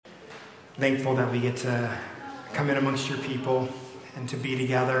Thankful that we get to come in amongst your people and to be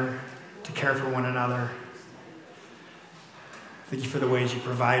together, to care for one another. Thank you for the ways you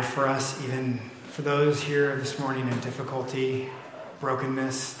provide for us, even for those here this morning in difficulty,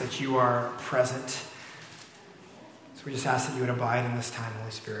 brokenness, that you are present. So we just ask that you would abide in this time,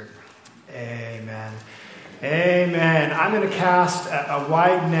 Holy Spirit. Amen. Amen. I'm going to cast a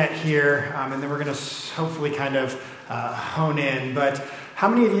wide net here, and then we're going to hopefully kind of hone in. But how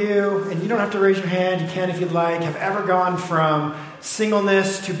many of you, and you don't have to raise your hand, you can if you'd like, have ever gone from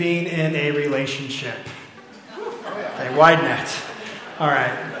singleness to being in a relationship? Okay, wide net. All right.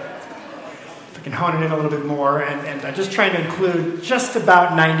 If I can hone it in a little bit more, and I'm just trying to include just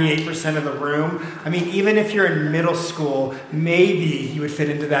about 98% of the room. I mean, even if you're in middle school, maybe you would fit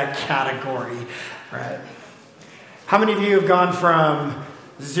into that category, right? How many of you have gone from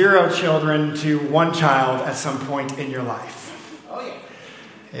 0 children to 1 child at some point in your life? Oh, yeah.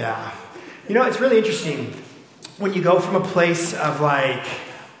 Yeah. You know, it's really interesting when you go from a place of like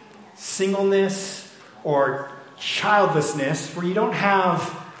singleness or childlessness where you don't have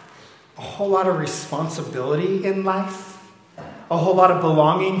a whole lot of responsibility in life, a whole lot of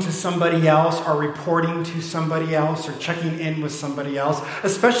belonging to somebody else or reporting to somebody else or checking in with somebody else,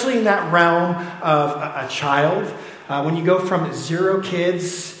 especially in that realm of a child. When you go from 0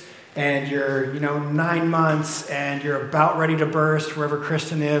 kids and you're, 9 months and you're about ready to burst wherever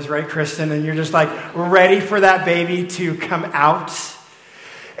Kristen is, right, Kristen? And you're just like ready for that baby to come out.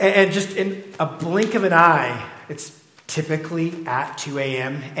 And just in a blink of an eye, it's typically at 2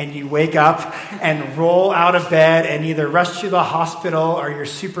 a.m. and you wake up and roll out of bed and either rush to the hospital or you're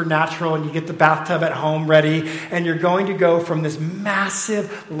supernatural and you get the bathtub at home ready and you're going to go from this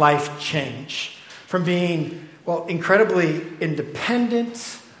massive life change from being, incredibly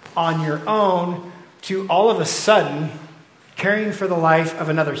independent on your own to all of a sudden caring for the life of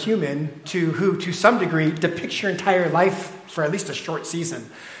another human who, to some degree, depicts your entire life for at least a short season.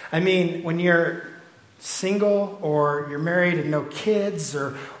 I mean, when you're single or you're married and no kids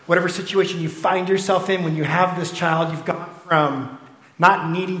or whatever situation you find yourself in, when you have this child, you've gone from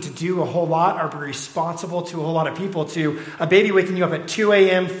not needing to do a whole lot or be responsible to a whole lot of people to a baby waking you up at 2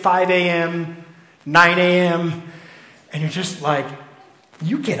 a.m., 5 a.m., 9 a.m., and you're just like,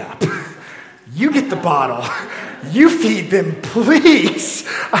 you get up, you get the bottle, you feed them, please.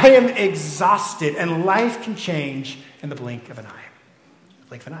 I am exhausted, and life can change in the blink of an eye.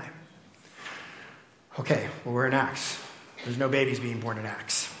 Blink of an eye. Okay, well, we're in Acts. There's no babies being born in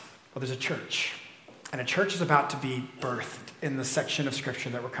Acts. Well, there's a church, and a church is about to be birthed in the section of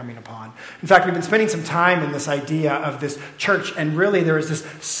Scripture that we're coming upon. In fact, we've been spending some time in this idea of this church, and really there was this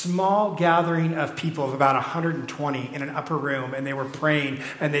small gathering of people of about 120 in an upper room, and they were praying,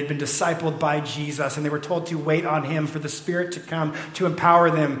 and they'd been discipled by Jesus, and they were told to wait on him for the Spirit to come to empower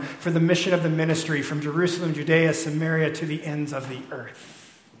them for the mission of the ministry from Jerusalem, Judea, Samaria, to the ends of the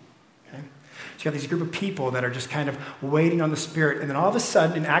earth. Okay? So you have these group of people that are just kind of waiting on the Spirit, and then all of a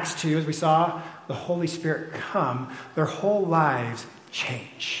sudden in Acts 2, as we saw the Holy Spirit come, their whole lives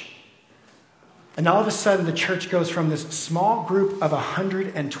change. And all of a sudden, the church goes from this small group of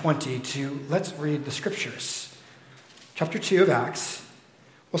 120 to, let's read the Scriptures. Chapter 2 of Acts.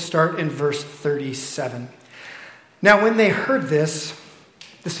 We'll start in verse 37. Now, when they heard this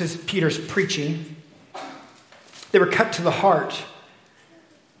is Peter's preaching, they were cut to the heart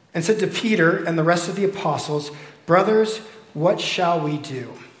and said to Peter and the rest of the apostles, "Brothers, what shall we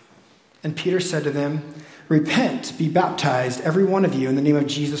do?" And Peter said to them, "Repent, be baptized, every one of you, in the name of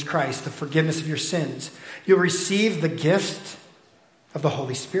Jesus Christ, the forgiveness of your sins. You'll receive the gift of the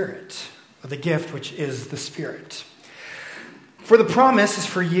Holy Spirit," or the gift which is the Spirit. "For the promise is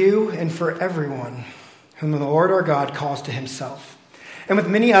for you and for everyone whom the Lord our God calls to himself." And with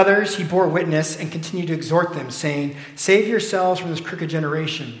many others he bore witness and continued to exhort them, saying, "Save yourselves from this crooked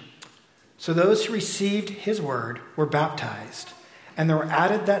generation." So those who received his word were baptized. And there were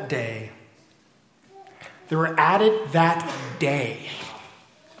added that day.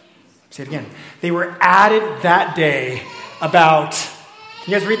 Say it again. They were added that day about,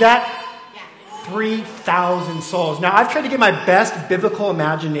 can you guys read that? 3,000 souls. Now, I've tried to get my best biblical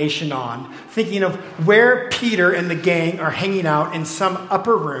imagination on, thinking of where Peter and the gang are hanging out in some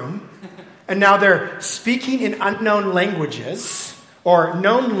upper room, and now they're speaking in unknown languages, or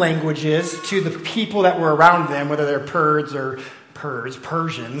known languages to the people that were around them, whether they're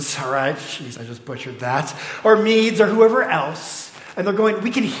Persians, all right? Jeez, I just butchered that. Or Medes, or whoever else. And they're going, we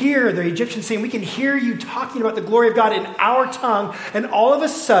can hear the Egyptians saying, we can hear you talking about the glory of God in our tongue. And all of a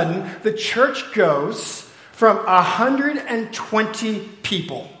sudden, the church goes from 120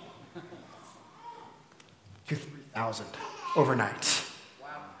 people to 3,000 overnight. Wow.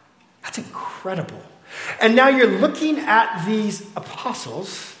 That's incredible. And now you're looking at these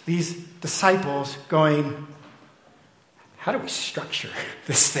apostles, these disciples, going, how do we structure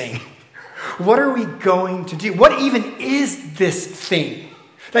this thing? What are we going to do? What even is this thing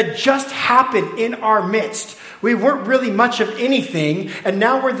that just happened in our midst? We weren't really much of anything, and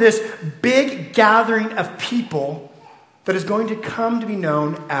now we're this big gathering of people that is going to come to be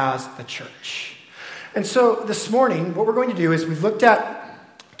known as the church. And so this morning, what we're going to do is we've looked at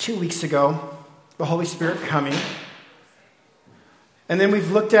 2 weeks ago, the Holy Spirit coming, and then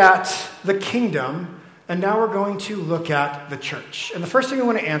we've looked at the kingdom, and now we're going to look at the church. And the first thing we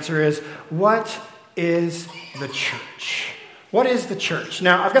want to answer is, what is the church? What is the church?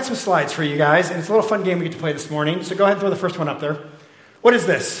 Now, I've got some slides for you guys, and it's a little fun game we get to play this morning. So go ahead and throw the first one up there. What is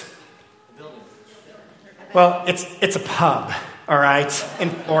this? Well, it's a pub, all right,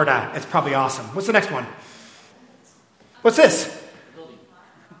 in Florida. It's probably awesome. What's the next one? What's this?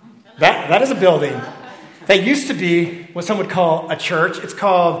 That is a building. That used to be what some would call a church. It's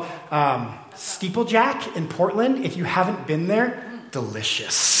called Steeplejack in Portland. If you haven't been there,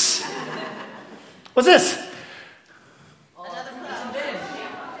 delicious. What's this?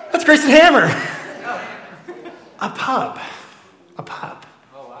 That's Grayson Hammer. A pub.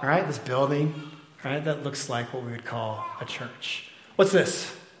 All right, this building, right, that looks like what we would call a church. What's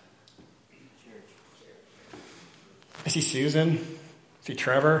this? I see Susan. I see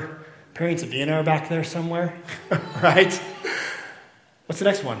Trevor. Perry and Sabina are back there somewhere, right? What's the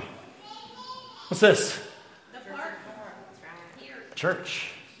next one? What's this?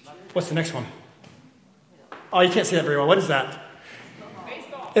 Church. What's the next one? Oh, you can't see that very well. What is that?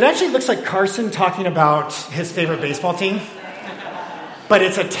 It actually looks like Carson talking about his favorite baseball team, but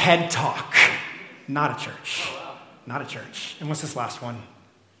it's a TED Talk, not a church. Not a church. And what's this last one?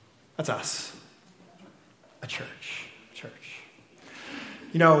 That's us. A church.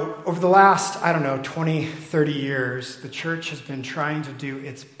 You know, over the last, 20, 30 years, the church has been trying to do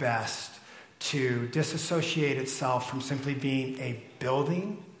its best to disassociate itself from simply being a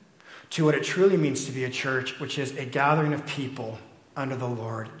building to what it truly means to be a church, which is a gathering of people under the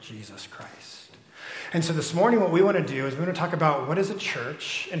Lord Jesus Christ. And so this morning, what we want to do is we want to talk about what is a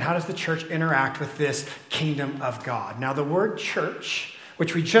church and how does the church interact with this kingdom of God. Now, the word church,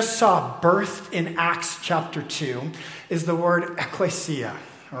 which we just saw birthed in Acts chapter 2, is the word ecclesia,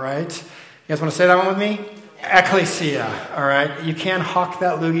 all right? You guys want to say that one with me? Ecclesia, all right? You can hawk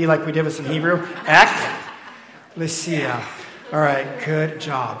that loogie like we did with some Hebrew. Ecclesia. All right, good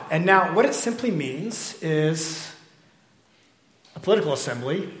job. And now what it simply means is a political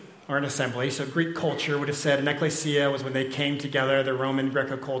assembly or an assembly. So Greek culture would have said an ecclesia was when they came together, the Roman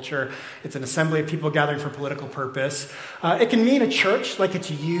Greco culture. It's an assembly of people gathering for political purpose. It can mean a church like it's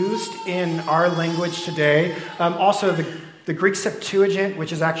used in our language today. Also, the Greek Septuagint,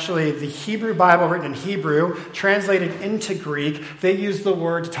 which is actually the Hebrew Bible written in Hebrew, translated into Greek, they use the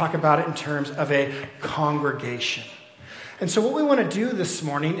word to talk about it in terms of a congregation. And so what we want to do this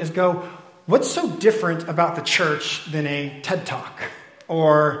morning is go, what's so different about the church than a TED Talk?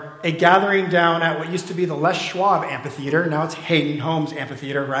 Or a gathering down at what used to be the Les Schwab Amphitheater. Now it's Hayden Holmes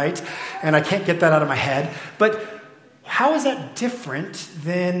Amphitheater, right? And I can't get that out of my head. But how is that different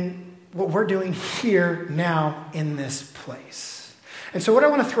than what we're doing here now in this place? And so what I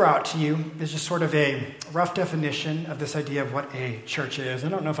want to throw out to you is just sort of a rough definition of this idea of what a church is. I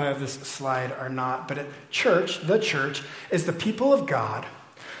don't know if I have this slide or not, but the church is the people of God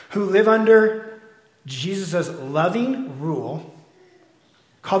who live under Jesus' loving rule,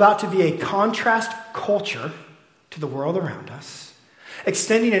 called out to be a contrast culture to the world around us,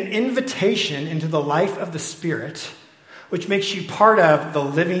 extending an invitation into the life of the Spirit, which makes you part of the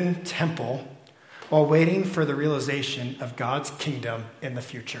living temple while waiting for the realization of God's kingdom in the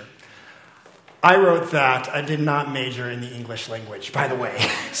future. I wrote that. I did not major in the English language, by the way.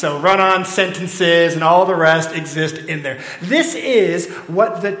 So run-on sentences and all the rest exist in there. This is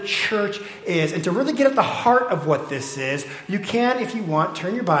what the church is. And to really get at the heart of what this is, you can, if you want,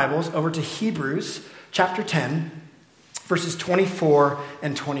 turn your Bibles over to Hebrews chapter 10, verses 24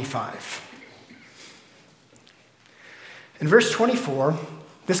 and 25. In verse 24,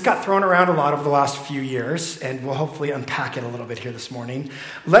 this got thrown around a lot over the last few years, and we'll hopefully unpack it a little bit here this morning.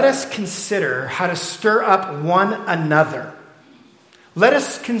 Let us consider how to stir up one another. Let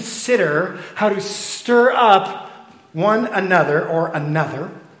us consider how to stir up one another or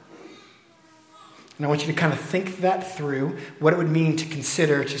another. And I want you to kind of think that through, what it would mean to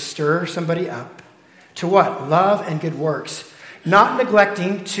consider to stir somebody up. To what? Love and good works. Not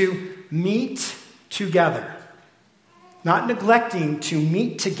neglecting to meet together. Not neglecting to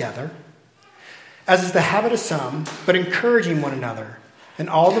meet together, as is the habit of some, but encouraging one another, and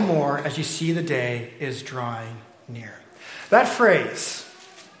all the more as you see the day is drawing near. That phrase,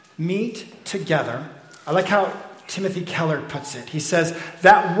 meet together, I like how Timothy Keller puts it. He says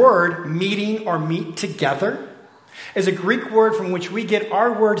that word, meeting or meet together, is a Greek word from which we get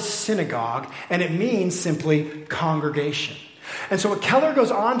our word synagogue, and it means simply congregation. And so what Keller goes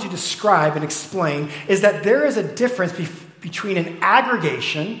on to describe and explain is that there is a difference between an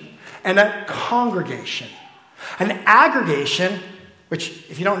aggregation and a congregation. An aggregation, which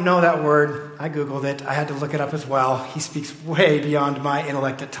if you don't know that word, I Googled it, I had to look it up as well. He speaks way beyond my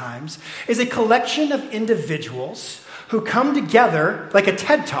intellect at times, is a collection of individuals who come together like a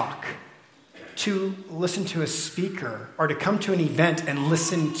TED Talk to listen to a speaker or to come to an event and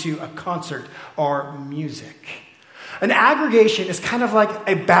listen to a concert or music. An aggregation is kind of like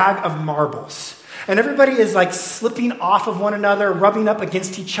a bag of marbles. And everybody is like slipping off of one another, rubbing up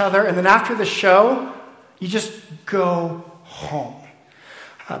against each other. And then after the show, you just go home.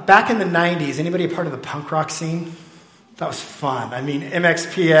 Back in the 90s, anybody a part of the punk rock scene? That was fun. I mean,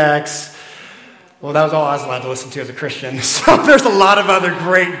 MXPX. Well, that was all I was allowed to listen to as a Christian. So there's a lot of other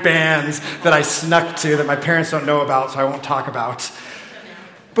great bands that I snuck to that my parents don't know about, so I won't talk about.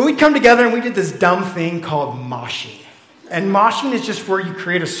 But we'd come together and we did this dumb thing called moshing. And moshing is just where you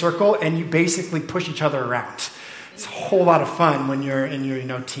create a circle and you basically push each other around. It's a whole lot of fun when you're in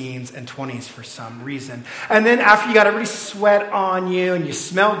your teens and 20s for some reason. And then after you got everybody sweat on you and you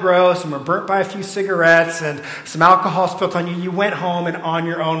smell gross and were burnt by a few cigarettes and some alcohol spilt on you, you went home and on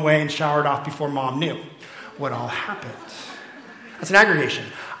your own way and showered off before mom knew what all happened. That's an aggregation.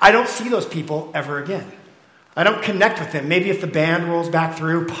 I don't see those people ever again. I don't connect with them. Maybe if the band rolls back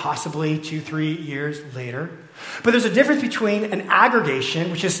through, possibly 2-3 years later. But there's a difference between an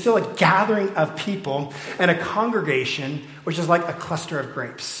aggregation, which is still a gathering of people, and a congregation, which is like a cluster of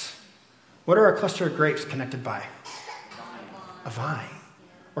grapes. What are a cluster of grapes connected by? A vine.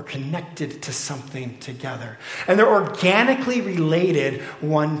 Or connected to something together. And they're organically related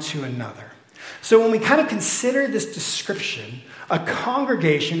one to another. So when we kind of consider this description, a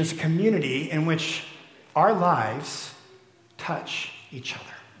congregation is a community in which our lives touch each other.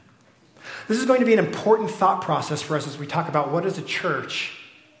 This is going to be an important thought process for us as we talk about what is a church,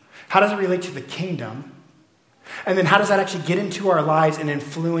 how does it relate to the kingdom, and then how does that actually get into our lives and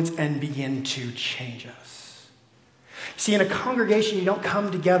influence and begin to change us. See, in a congregation, you don't come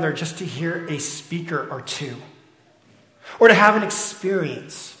together just to hear a speaker or two, or to have an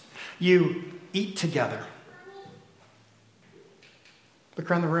experience. You eat together. Look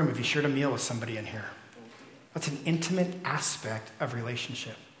around the room if you shared a meal with somebody in here. That's an intimate aspect of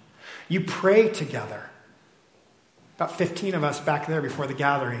relationship. You pray together. About 15 of us back there before the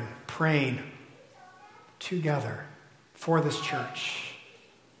gathering, praying together for this church.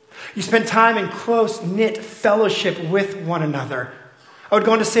 You spend time in close-knit fellowship with one another. I would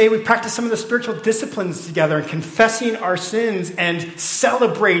go on to say we practice some of the spiritual disciplines together and confessing our sins and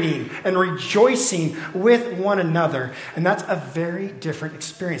celebrating and rejoicing with one another. And that's a very different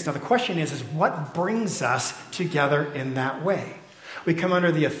experience. Now the question is what brings us together in that way? We come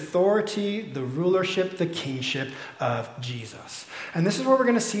under the authority, the rulership, the kingship of Jesus. And this is where we're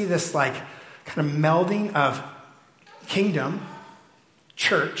going to see this like kind of melding of kingdom,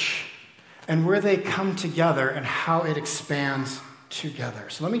 church, and where they come together and how it expands together.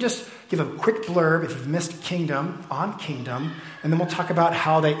 So let me just give a quick blurb if you've missed kingdom, and then we'll talk about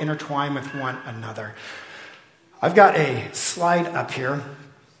how they intertwine with one another. I've got a slide up here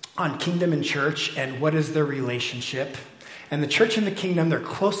on kingdom and church and what is their relationship. And the church and the kingdom, they're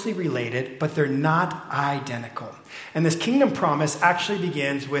closely related, but they're not identical. And this kingdom promise actually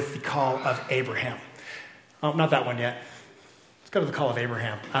begins with the call of Abraham. Oh, not that one yet. Let's go to the call of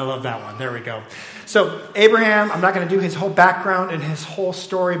Abraham. I love that one. There we go. So Abraham, I'm not going to do his whole background and his whole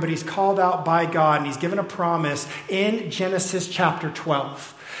story, but he's called out by God, and he's given a promise in Genesis chapter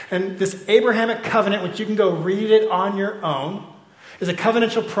 12. And this Abrahamic covenant, which you can go read it on your own, is a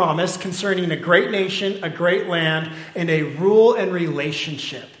covenantal promise concerning a great nation, a great land, and a rule and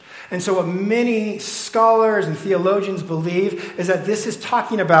relationship. And so what many scholars and theologians believe is that this is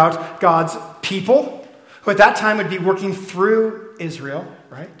talking about God's people, who at that time would be working through Israel,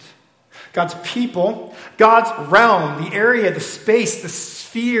 right? God's people, God's realm, the area, the space, the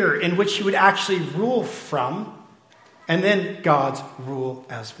sphere in which he would actually rule from, and then God's rule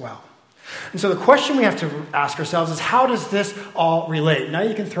as well. And so the question we have to ask ourselves is, how does this all relate? Now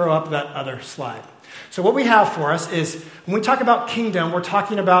you can throw up that other slide. So what we have for us is, when we talk about kingdom, we're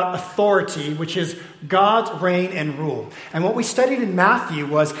talking about authority, which is God's reign and rule. And what we studied in Matthew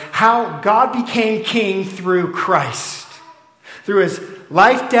was how God became king through Christ. Through his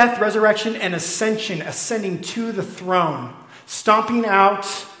life, death, resurrection, and ascension, ascending to the throne, stomping out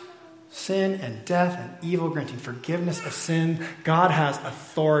sin and death and evil, granting forgiveness of sin. God has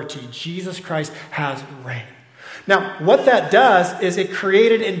authority. Jesus Christ has reign. Now, what that does is it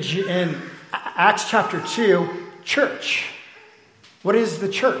created in Acts chapter 2, church. What is the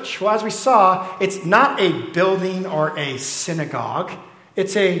church? Well, as we saw, it's not a building or a synagogue.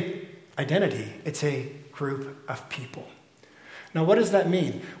 It's a identity. It's a group of people. Now, what does that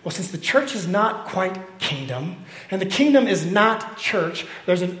mean? Well, since the church is not quite kingdom, and the kingdom is not church,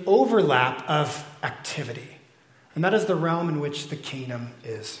 there's an overlap of activity. And that is the realm in which the kingdom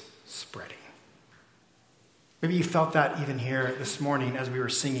is spreading. Maybe you felt that even here this morning as we were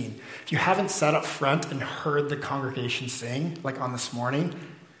singing. If you haven't sat up front and heard the congregation sing, like on this morning,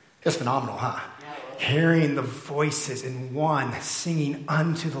 it's phenomenal, huh? Hearing the voices in one singing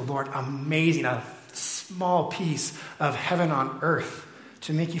unto the Lord, amazing, a small piece of heaven on earth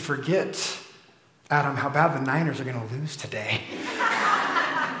to make you forget, Adam, how bad the Niners are going to lose today.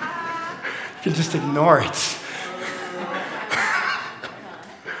 You can just ignore it.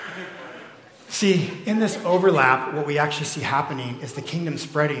 See, in this overlap, what we actually see happening is the kingdom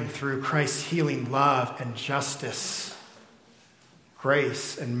spreading through Christ's healing love and justice,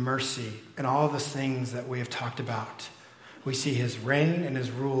 grace and mercy, and all the things that we have talked about. We see his reign and his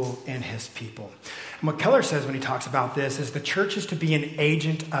rule in his people. And what Keller says when he talks about this is the church is to be an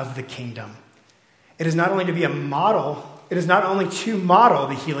agent of the kingdom. It is not only to be a model, it is not only to model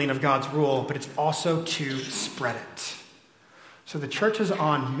the healing of God's rule, but it's also to spread it. So the church is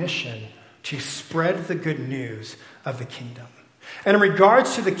on mission to spread the good news of the kingdom. And in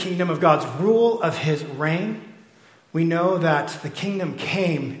regards to the kingdom of God's rule, of his reign, we know that the kingdom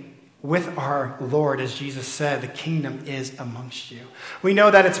came with our Lord, as Jesus said, the kingdom is amongst you. We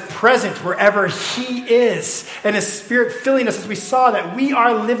know that it's present wherever he is, and his Spirit filling us, as we saw that we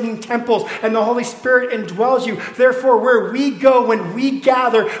are living temples, and the Holy Spirit indwells you. Therefore, where we go, when we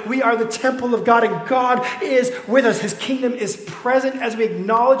gather, we are the temple of God, and God is with us. His kingdom is present as we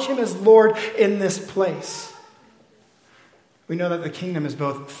acknowledge him as Lord in this place. We know that the kingdom is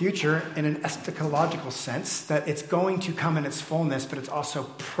both future in an eschatological sense, that it's going to come in its fullness, but it's also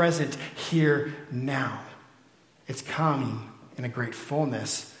present here now. It's coming in a great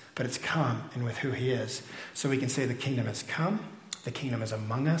fullness, but it's come and with who he is. So we can say the kingdom has come, the kingdom is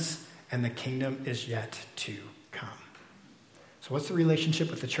among us, and the kingdom is yet to come. So what's the relationship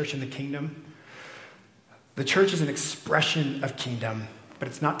with the church and the kingdom? The church is an expression of kingdom, but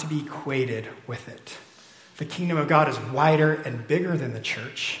it's not to be equated with it. The kingdom of God is wider and bigger than the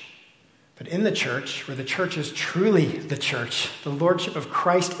church. But in the church, where the church is truly the church, the lordship of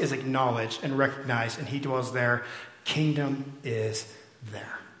Christ is acknowledged and recognized, and he dwells there. Kingdom is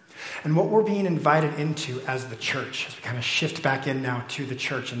there. And what we're being invited into as the church, as we kind of shift back in now to the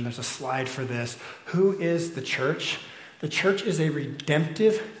church, and there's a slide for this. Who is the church? The church is a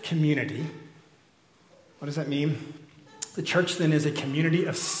redemptive community. What does that mean? The church then is a community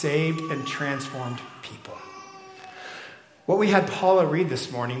of saved and transformed people. What we had Paula read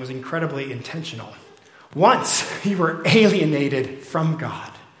this morning was incredibly intentional. Once you were alienated from God.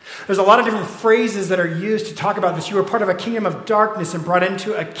 There's a lot of different phrases that are used to talk about this. You were part of a kingdom of darkness and brought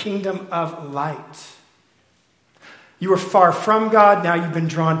into a kingdom of light. You were far from God, now you've been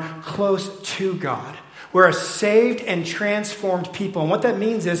drawn close to God. We're a saved and transformed people. And what that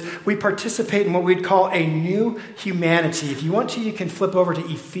means is we participate in what we'd call a new humanity. If you want to, you can flip over to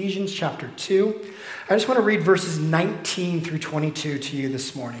Ephesians chapter 2. I just want to read verses 19 through 22 to you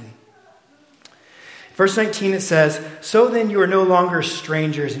this morning. Verse 19, it says, "So then you are no longer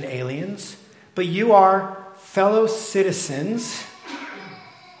strangers and aliens, but you are fellow citizens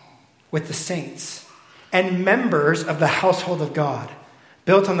with the saints and members of the household of God,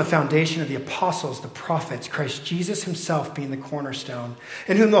 built on the foundation of the apostles, the prophets, Christ Jesus himself being the cornerstone,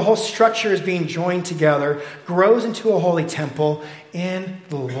 in whom the whole structure is being joined together, grows into a holy temple in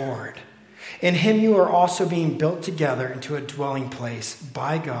the Lord. In him you are also being built together into a dwelling place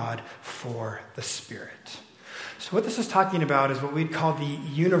by God for the Spirit." So what this is talking about is what we'd call the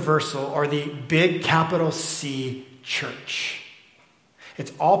universal, or the big capital C church.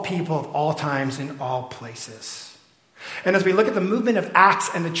 It's all people of all times in all places. And as we look at the movement of Acts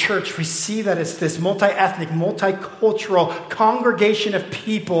and the church, we see that it's this multi-ethnic, multicultural congregation of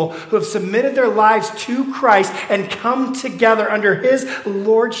people who have submitted their lives to Christ and come together under his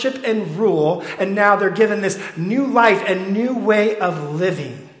lordship and rule. And now they're given this new life and new way of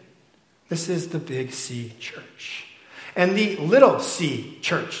living. This is the big C church. And the little c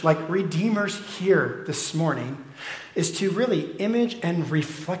church, like Redeemers here this morning, is to really image and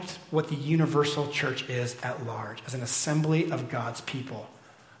reflect what the universal church is at large, as an assembly of God's people,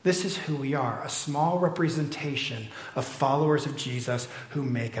 This is who we are, a small representation of followers of Jesus who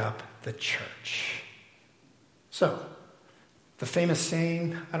make up the church. So, the famous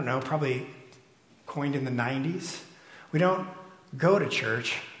saying, I don't know, probably coined in the 90s, we don't go to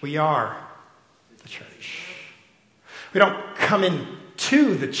church, we are the church. We don't come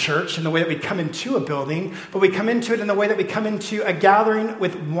into the church in the way that we come into a building, but we come into it in the way that we come into a gathering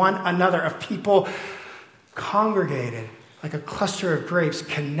with one another of people congregated like a cluster of grapes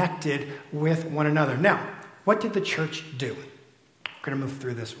connected with one another. Now, what did the church do? We're going to move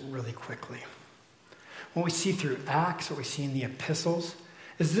through this really quickly. What we see through Acts, what we see in the epistles,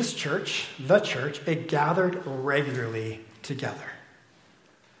 is this church, the church, it gathered regularly together.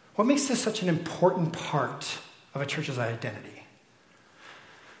 What makes this such an important part of a church's identity?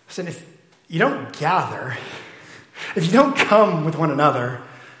 Listen, if you don't gather, if you don't come with one another,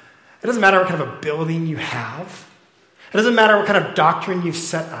 it doesn't matter what kind of a building you have. It doesn't matter what kind of doctrine you've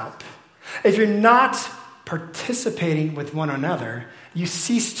set up. If you're not participating with one another, you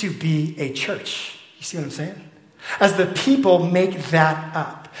cease to be a church. You see what I'm saying? As the people make that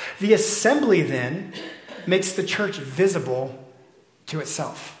up. The assembly then makes the church visible to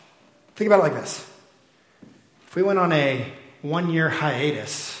itself. Think about it like this. If we went on a 1-year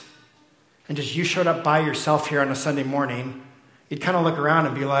hiatus and just you showed up by yourself here on a Sunday morning, you'd kind of look around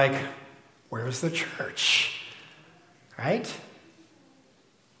and be like, where's the church? Right?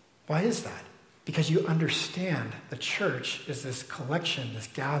 Why is that? Because you understand the church is this collection, this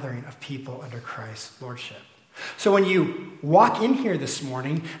gathering of people under Christ's lordship. So when you walk in here this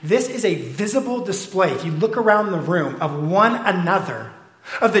morning, this is a visible display, if you look around the room, of one another,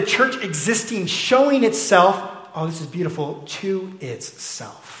 of the church existing, showing itself, oh, this is beautiful, to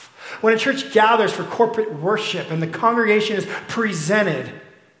itself. When a church gathers for corporate worship and the congregation is presented,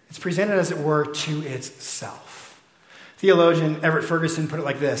 it's presented, as it were, to itself. Theologian Everett Ferguson put it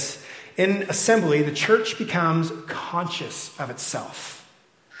like this: in assembly, the church becomes conscious of itself,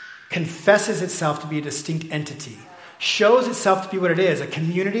 confesses itself to be a distinct entity, shows itself to be what it is, a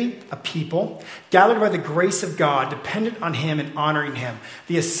community, a people, gathered by the grace of God, dependent on Him and honoring Him.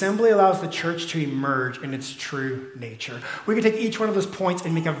 The assembly allows the church to emerge in its true nature. We could take each one of those points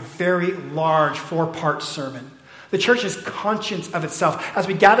and make a very large 4-part sermon. The church is conscious of itself. As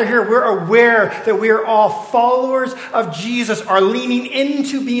we gather here, we're aware that we are all followers of Jesus, are leaning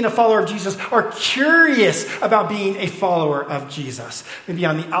into being a follower of Jesus, are curious about being a follower of Jesus. Maybe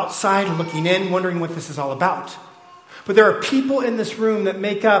on the outside, looking in, wondering what this is all about. But there are people in this room that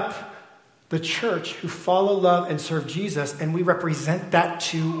make up the church who follow, love, and serve Jesus, and we represent that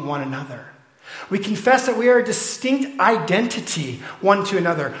to one another. We confess that we are a distinct identity one to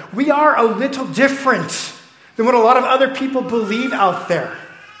another. We are a little different than what a lot of other people believe out there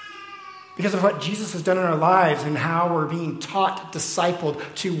because of what Jesus has done in our lives and how we're being taught, discipled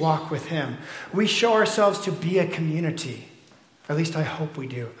to walk with Him. We show ourselves to be a community. At least I hope we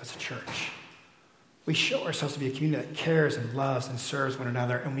do as a church. We show ourselves to be a community that cares and loves and serves one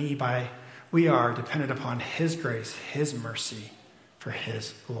another, and we are dependent upon His grace, His mercy, for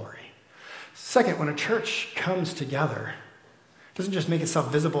His glory. Second, when a church comes together, it doesn't just make itself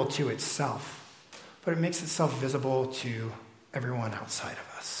visible to itself, but it makes itself visible to everyone outside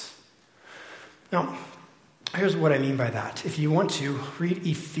of us. Now, here's what I mean by that. If you want to, read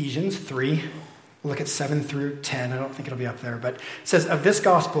Ephesians 3. We'll look at 7 through 10. I don't think it'll be up there, but it says, "Of this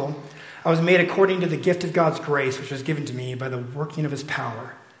gospel I was made according to the gift of God's grace, which was given to me by the working of His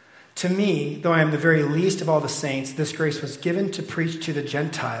power. To me, though I am the very least of all the saints, this grace was given to preach to the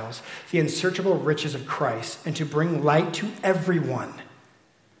Gentiles the unsearchable riches of Christ, and to bring light to everyone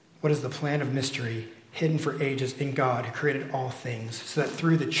what is the plan of mystery hidden for ages in God who created all things, so that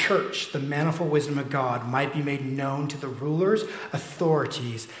through the church the manifold wisdom of God might be made known to the rulers,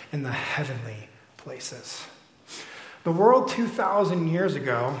 authorities in the heavenly places." The world 2,000 years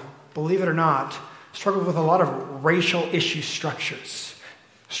ago, believe it or not, struggled with a lot of racial issue structures.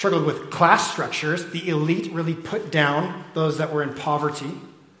 Struggled with class structures. The elite really put down those that were in poverty.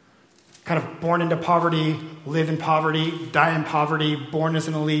 Kind of born into poverty, live in poverty, die in poverty, born as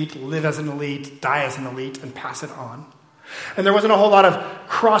an elite, live as an elite, die as an elite, and pass it on. And there wasn't a whole lot of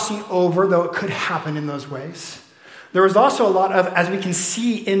crossing over, though it could happen in those ways. There was also a lot of, as we can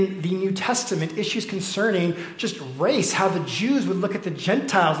see in the New Testament, issues concerning just race, how the Jews would look at the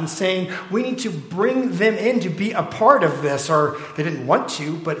Gentiles and saying, we need to bring them in to be a part of this, or they didn't want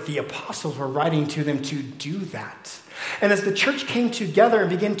to, but the apostles were writing to them to do that. And as the church came together and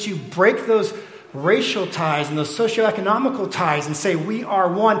began to break those racial ties and those socioeconomical ties and say we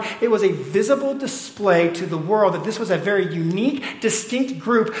are one. It was a visible display to the world that this was a very unique, distinct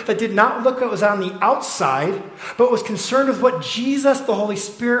group that did not look what was on the outside, but was concerned with what Jesus, the Holy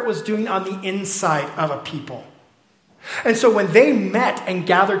Spirit, was doing on the inside of a people. And so when they met and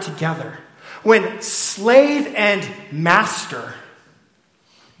gathered together, when slave and master,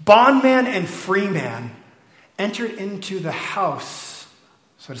 bondman and freeman entered into the house,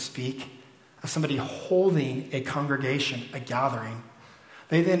 so to speak, of somebody holding a congregation, a gathering,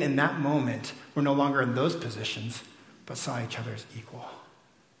 they then in that moment were no longer in those positions, but saw each other as equal.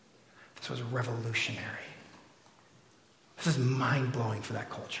 This was revolutionary. This is mind-blowing for that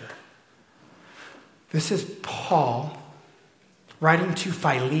culture. This is Paul writing to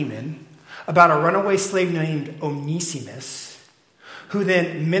Philemon about a runaway slave named Onesimus, who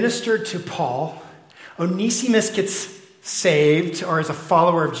then ministered to Paul. Onesimus gets saved, or is a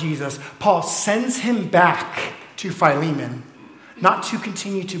follower of Jesus. Paul sends him back to Philemon, not to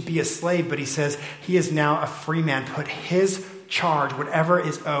continue to be a slave, but he says he is now a free man. Put his charge, whatever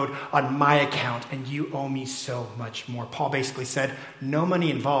is owed, on my account, and you owe me so much more. Paul basically said, no money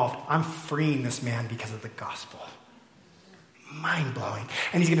involved. I'm freeing this man because of the gospel. Mind-blowing.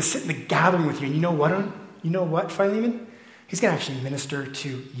 And he's going to sit in the gathering with you. And you know what, Philemon? He's going to actually minister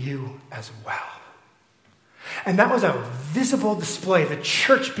to you as well. And that was a visible display. The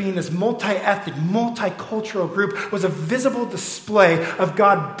church, being this multi-ethnic, multicultural group, was a visible display of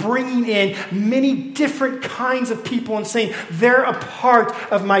God bringing in many different kinds of people and saying, they're a part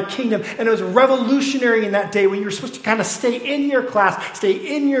of my kingdom. And it was revolutionary in that day when you were supposed to kind of stay in your class,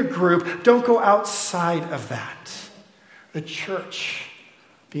 stay in your group, don't go outside of that. The church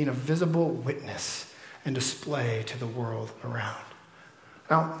being a visible witness and display to the world around.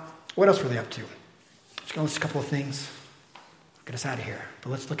 Now, what else were they up to? Just going to list a couple of things. Get us out of here. But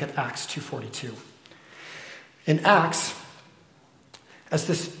let's look at Acts 2:42. In Acts, as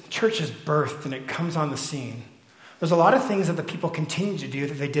this church is birthed and it comes on the scene, there's a lot of things that the people continue to do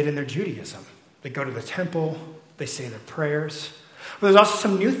that they did in their Judaism. They go to the temple, they say their prayers. But there's also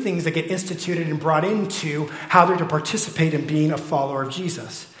some new things that get instituted and brought into how they're to participate in being a follower of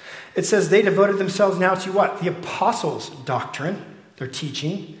Jesus. It says they devoted themselves now to what? The apostles' doctrine, their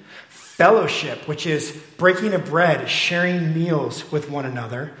teaching. Fellowship, which is breaking of bread, sharing meals with one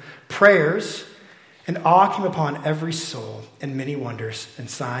another. Prayers. And awe came upon every soul, and many wonders and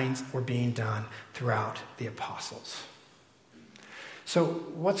signs were being done throughout the apostles. So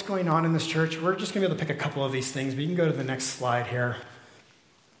what's going on in this church? We're just going to be able to pick a couple of these things, but you can go to the next slide here.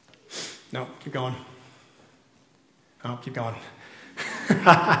 No, keep going. Oh, keep going.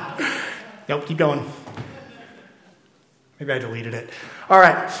 Nope, keep going. Maybe I deleted it. All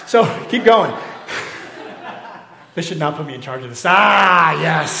right, so keep going. This should not put me in charge of this.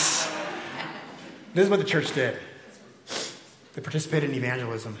 Yes. This is what the church did. They participated in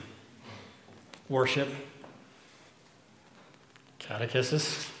evangelism, worship,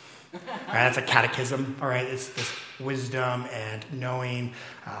 catechesis. All right, that's a catechism. All right, it's this wisdom and knowing,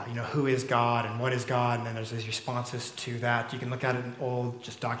 who is God and what is God, and then there's these responses to that. You can look at it in old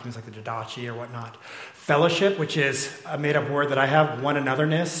just documents like the Didache or whatnot. Fellowship, which is a made-up word that I have. One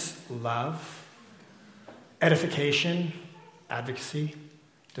anotherness, love. Edification, advocacy.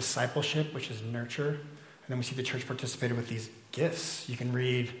 Discipleship, which is nurture. And then we see the church participated with these gifts. You can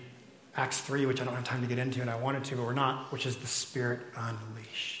read Acts 3, which I don't have time to get into, and I wanted to, but we're not, which is the Spirit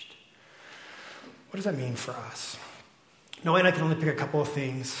unleashed. What does that mean for us? Knowing I can only pick a couple of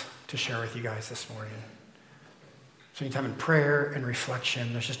things to share with you guys this morning. Spending time in prayer and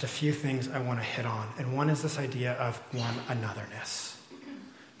reflection, there's just a few things I want to hit on. And one is this idea of one anotherness.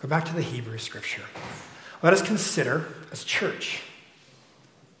 Go back to the Hebrew scripture. Let us consider as church,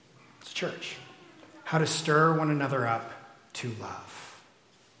 how to stir one another up to love.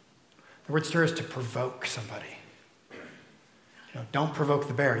 The word stir is to provoke somebody. Don't provoke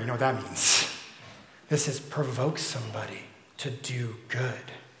the bear. You know what that means. This is provoke somebody to do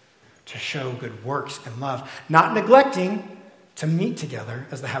good, to show good works and love. Not neglecting to meet together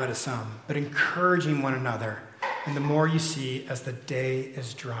as the habit of some, but encouraging one another. And the more you see as the day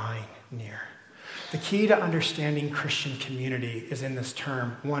is drawing near. The key to understanding Christian community is in this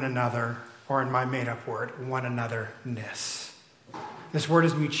term, one another, or in my made-up word, one anotherness. This word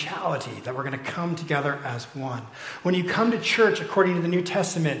is mutuality, that we're going to come together as one. When you come to church, according to the New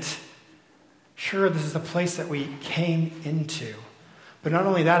Testament, sure, this is the place that we came into. But not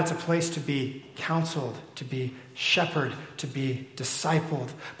only that, it's a place to be counseled, to be shepherded, to be discipled,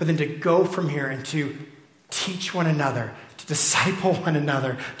 but then to go from here and to teach one another, to disciple one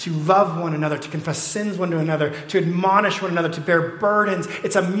another, to love one another, to confess sins one to another, to admonish one another, to bear burdens.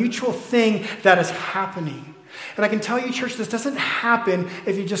 It's a mutual thing that is happening. And I can tell you, church, this doesn't happen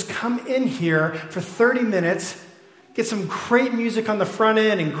if you just come in here for 30 minutes, get some great music on the front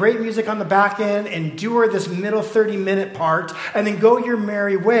end and great music on the back end, endure this middle 30-minute part, and then go your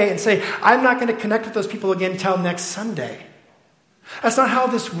merry way and say, I'm not going to connect with those people again until next Sunday. That's not how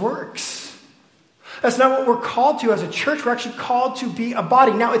this works. That's not what we're called to as a church. We're actually called to be a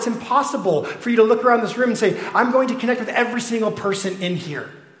body. Now, it's impossible for you to look around this room and say, I'm going to connect with every single person in here.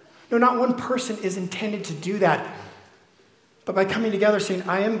 No, not one person is intended to do that. But by coming together saying,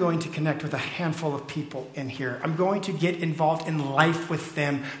 I am going to connect with a handful of people in here. I'm going to get involved in life with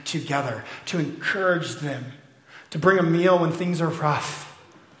them together, to encourage them, to bring a meal when things are rough,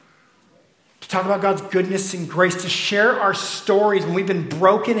 to talk about God's goodness and grace, to share our stories when we've been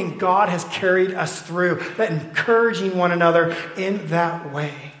broken and God has carried us through, that encouraging one another in that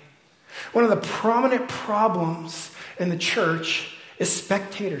way. One of the prominent problems in the church is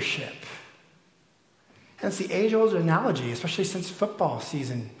spectatorship. And it's the age-old analogy, especially since football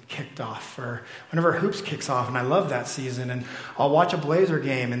season kicked off, or whenever hoops kicks off, and I love that season, and I'll watch a Blazer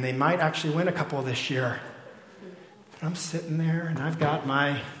game, and they might actually win a couple this year. But I'm sitting there, and I've got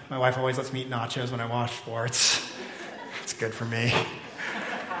my wife always lets me eat nachos when I watch sports. It's good for me.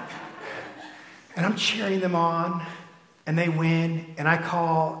 And I'm cheering them on, and they win, and I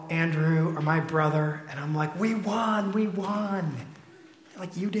call Andrew or my brother, and I'm like, we won.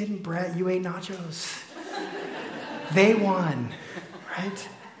 Like, you didn't, Brett, you ate nachos. They won, right?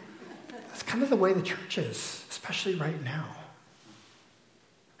 That's kind of the way the church is, especially right now.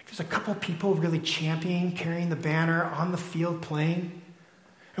 Like, there's a couple people really championing, carrying the banner on the field playing,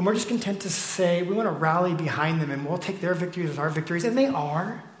 and we're just content to say we want to rally behind them and we'll take their victories as our victories, and they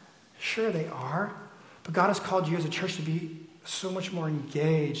are. Sure, they are. But God has called you as a church to be so much more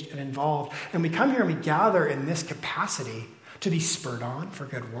engaged and involved. And we come here and we gather in this capacity to be spurred on for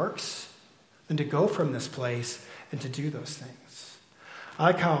good works and to go from this place and to do those things. I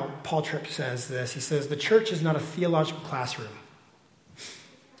like how Paul Tripp says this. He says, the church is not a theological classroom.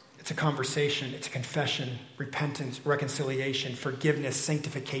 It's a conversation, it's a confession, repentance, reconciliation, forgiveness,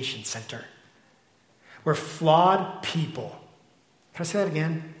 sanctification center. We're flawed people. Can I say that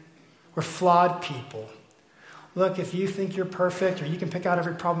again? We're flawed people. Look, if you think you're perfect or you can pick out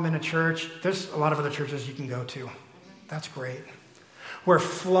every problem in a church, there's a lot of other churches you can go to. That's great. We're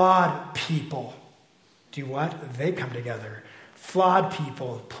flawed people. Do what? They come together. Flawed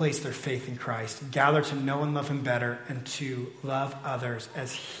people place their faith in Christ, gather to know and love him better, and to love others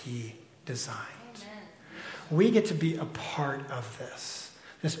as he designed. Amen. We get to be a part of this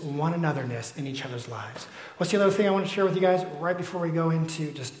one anotherness in each other's lives. What's the other thing I want to share with you guys right before we go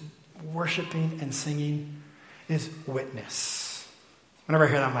into just worshiping and singing is witness. Whenever I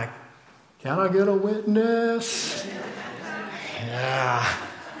hear that, I'm like, can I get a witness? Yeah.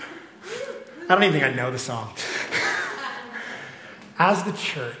 I don't even think I know the song. As the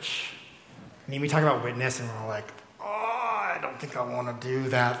church, we talk about witness and we're like, I don't think I want to do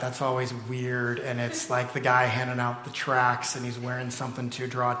that. That's always weird. And it's like the guy handing out the tracts and he's wearing something to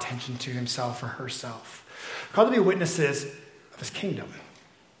draw attention to himself or herself. Called to be witnesses of his kingdom.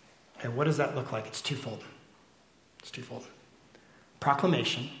 Okay, what does that look like? It's twofold.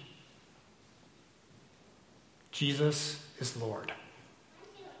 Proclamation. Jesus is Lord.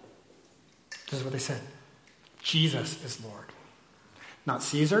 This is what they said. Jesus is Lord. Not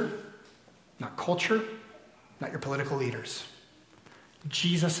Caesar, not culture, not your political leaders.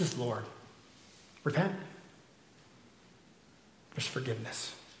 Jesus is Lord. Repent. There's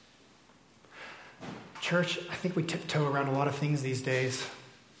forgiveness. Church, I think we tiptoe around a lot of things these days.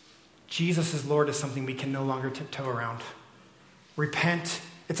 Jesus is Lord is something we can no longer tiptoe around. Repent.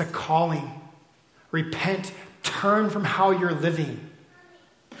 It's a calling. Repent. Turn from how you're living.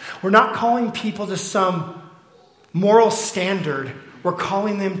 We're not calling people to some moral standard. We're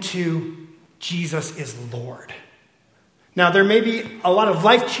calling them to Jesus is Lord. Now, there may be a lot of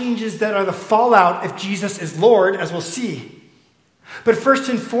life changes that are the fallout if Jesus is Lord, as we'll see. But first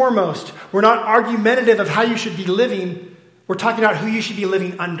and foremost, we're not argumentative of how you should be living. We're talking about who you should be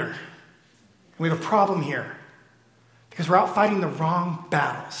living under. And we have a problem here because we're out fighting the wrong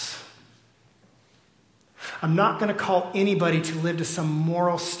battles. I'm not going to call anybody to live to some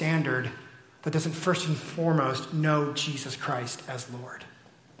moral standard that doesn't first and foremost know Jesus Christ as Lord.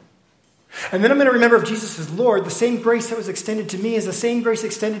 And then I'm going to remember if Jesus is Lord, the same grace that was extended to me is the same grace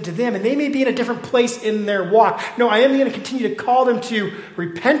extended to them. And they may be in a different place in their walk. No, I am going to continue to call them to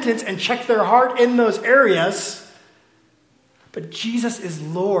repentance and check their heart in those areas. But Jesus is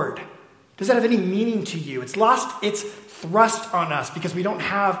Lord Does that have any meaning to you? It's lost its thrust on us because we don't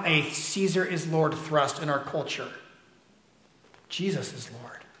have a Caesar is Lord thrust in our culture. Jesus is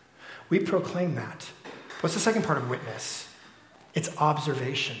Lord. We proclaim that. What's the second part of witness? It's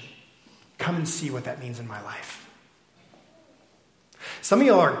observation. Come and see what that means in my life. Some of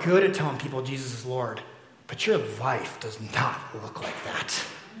y'all are good at telling people Jesus is Lord, but your life does not look like that.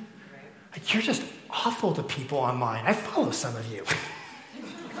 Like, you're just awful to people online. I follow some of you.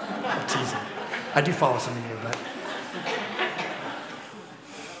 I'm teasing. I do follow some of you, but...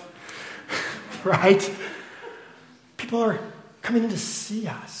 right? People are coming in to see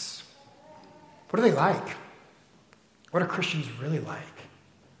us. What are they like? What are Christians really like?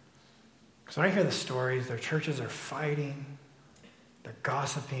 Because when I hear the stories, their churches are fighting, they're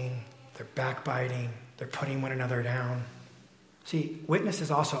gossiping, they're backbiting, they're putting one another down. See, witness is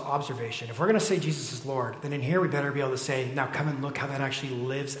also observation. If we're going to say Jesus is Lord, then in here we better be able to say, now come and look how that actually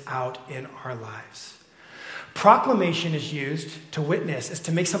lives out in our lives. Proclamation is used to witness, is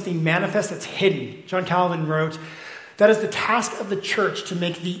to make something manifest that's hidden. John Calvin wrote, that is the task of the church to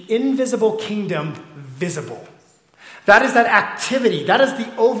make the invisible kingdom visible. That is that activity. That is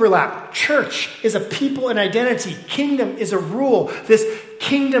the overlap. Church is a people and identity. Kingdom is a rule. This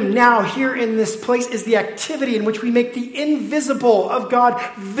kingdom now here in this place is the activity in which we make the invisible of God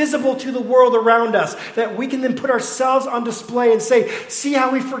visible to the world around us. That we can then put ourselves on display and say, see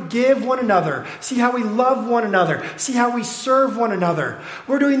how we forgive one another. See how we love one another. See how we serve one another.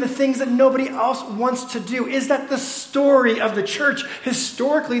 We're doing the things that nobody else wants to do. Is that the story of the church?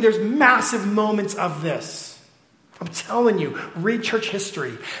 Historically, there's massive moments of this. I'm telling you, read church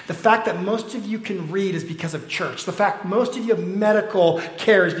history. The fact that most of you can read is because of church. The fact most of you have medical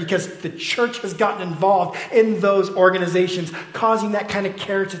care is because the church has gotten involved in those organizations, causing that kind of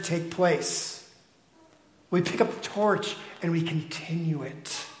care to take place. We pick up the torch and we continue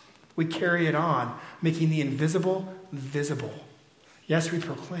it. We carry it on, making the invisible visible. Yes, we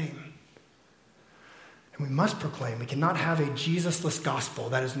proclaim. And we must proclaim. We cannot have a Jesusless gospel.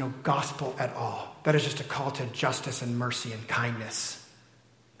 That is no gospel at all. That is just a call to justice and mercy and kindness.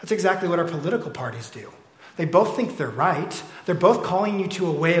 That's exactly what our political parties do. They both think they're right. They're both calling you to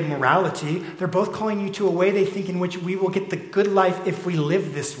a way of morality. They're both calling you to a way they think in which we will get the good life if we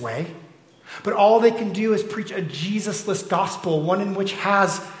live this way. But all they can do is preach a Jesusless gospel, one in which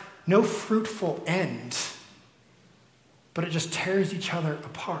has no fruitful end. But it just tears each other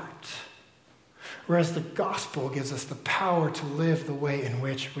apart. Whereas the gospel gives us the power to live the way in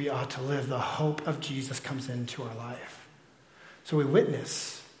which we ought to live. The hope of Jesus comes into our life. So we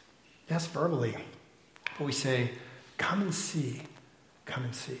witness, yes, verbally, but we say, come and see, come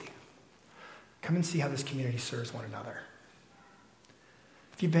and see. Come and see how this community serves one another.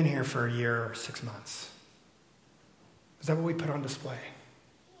 If you've been here for a year or 6 months, is that what we put on display?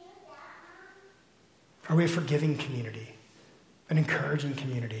 Are we a forgiving community, an encouraging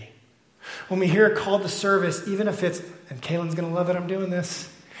community? When we hear a call to service, even if it's, and Kaylin's going to love that I'm doing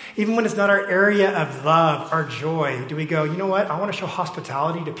this, even when it's not our area of love, our joy, do we go, you know what? I want to show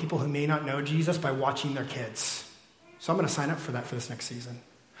hospitality to people who may not know Jesus by watching their kids. So I'm going to sign up for that for this next season.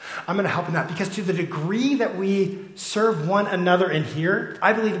 I'm going to help in that because to the degree that we serve one another in here,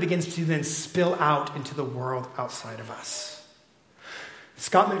 I believe it begins to then spill out into the world outside of us.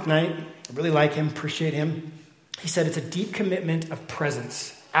 Scott McKnight, I really like him, appreciate him. He said it's a deep commitment of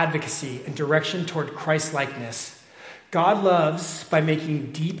presence, advocacy, and direction toward Christ-likeness. God loves by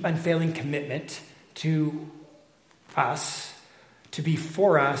making deep, unfailing commitment to us, to be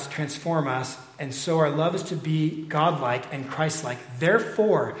for us, transform us, and so our love is to be God-like and Christ-like.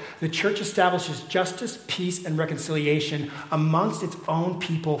 Therefore, the church establishes justice, peace, and reconciliation amongst its own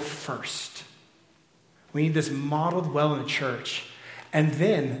people first. We need this modeled well in the church. And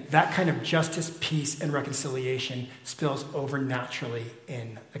then that kind of justice, peace, and reconciliation spills over naturally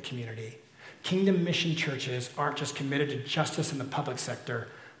in the community. Kingdom mission churches aren't just committed to justice in the public sector,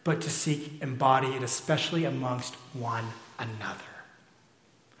 but to seek, embody it, especially amongst one another.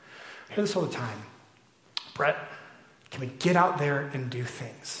 I hear this all the time. Brett, can we get out there and do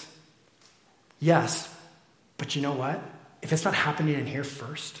things? Yes, but you know what? If it's not happening in here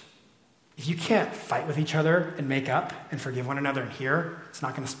first, if you can't fight with each other and make up and forgive one another in here, it's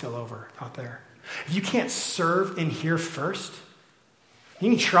not going to spill over out there. If you can't serve in here first, you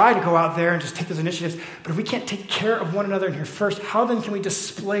can try to go out there and just take those initiatives, but if we can't take care of one another in here first, how then can we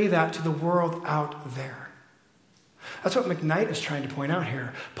display that to the world out there? That's what McKnight is trying to point out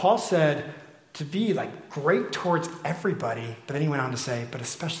here. Paul said to be like great towards everybody, but then he went on to say, but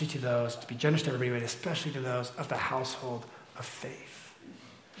especially to those, to be generous to everybody, but especially to those of the household of faith.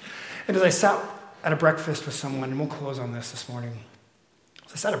 And as I sat at a breakfast with someone, and we'll close on this morning,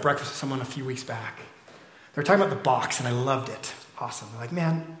 I sat at breakfast with someone a few weeks back. They were talking about the box, and I loved it. Awesome. They're like,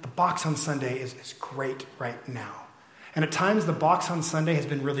 man, the box on Sunday is great right now. And at times, the box on Sunday has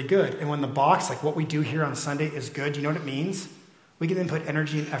been really good. And when the box, like what we do here on Sunday, is good, you know what it means? We can then put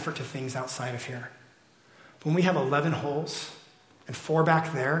energy and effort to things outside of here. But when we have 11 holes and 4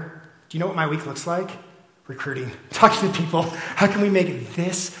 back there, do you know what my week looks like? Recruiting, talking to people. How can we make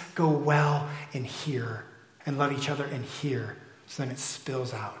this go well in here and love each other in here so then it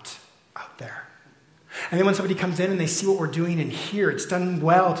spills out there? And then when somebody comes in and they see what we're doing in here, it's done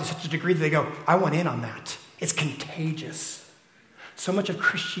well to such a degree that they go, I want in on that. It's contagious. So much of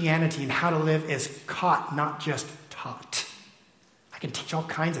Christianity and how to live is caught, not just taught. I can teach all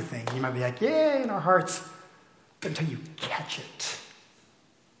kinds of things. You might be like, yay, in our hearts. But until you catch it,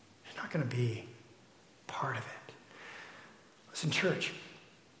 you're not going to be part of it. Listen, church,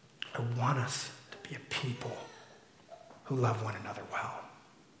 I want us to be a people who love one another well,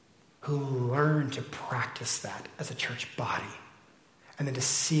 who learn to practice that as a church body, and then to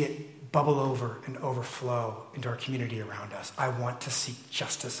see it bubble over and overflow into our community around us. I want to seek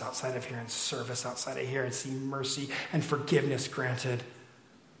justice outside of here and service outside of here and see mercy and forgiveness granted.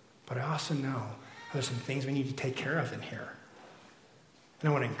 But I also know there's some things we need to take care of in here. And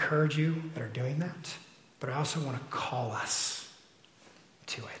I want to encourage you that are doing that, but I also want to call us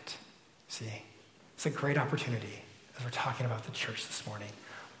to it. See, it's a great opportunity as we're talking about the church this morning.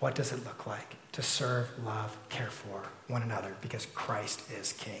 What does it look like to serve, love, care for one another because Christ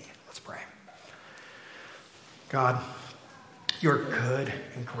is King? Let's pray. God, you're good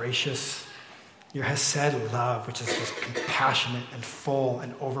and gracious. Your hesed love, which is just compassionate and full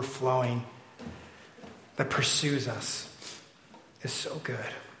and overflowing, that pursues us, is so good.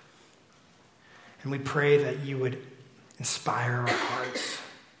 And we pray that you would inspire our hearts,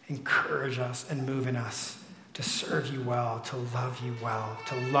 encourage us, and move in us to serve you well, to love you well,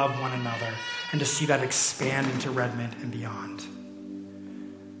 to love one another, and to see that expand into Redmond and beyond.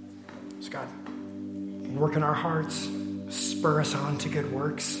 So God, work in our hearts, spur us on to good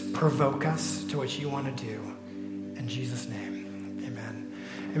works, provoke us to what you want to do. In Jesus' name, amen.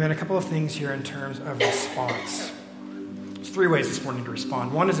 Amen. A couple of things here in terms of response. There's 3 ways this morning to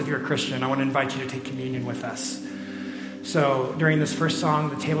respond. One is if you're a Christian, I want to invite you to take communion with us. So during this first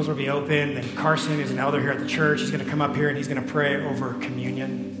song, the tables will be open, and Carson is an elder here at the church. He's going to come up here and he's going to pray over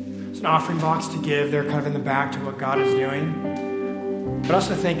communion. There's an offering box to give there kind of in the back to what God is doing. But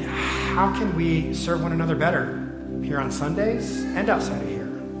also think, how can we serve one another better here on Sundays and outside of here?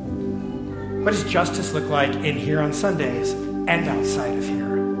 What does justice look like in here on Sundays and outside of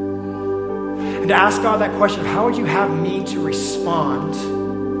here? And to ask God that question of how would you have me to respond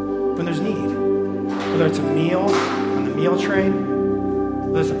when there's need? Whether it's a meal on the meal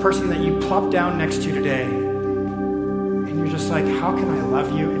train, whether it's a person that you plop down next to today, and you're just like, how can I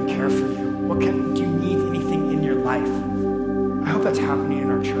love you and care for you? Do you need anything in your life? I hope that's happening in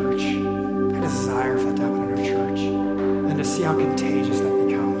our church. I desire for that to happen in our church. And to see how contagious that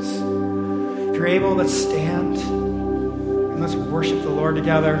becomes. If you're able, let's stand and let's worship the Lord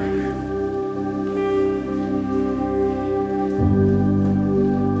together.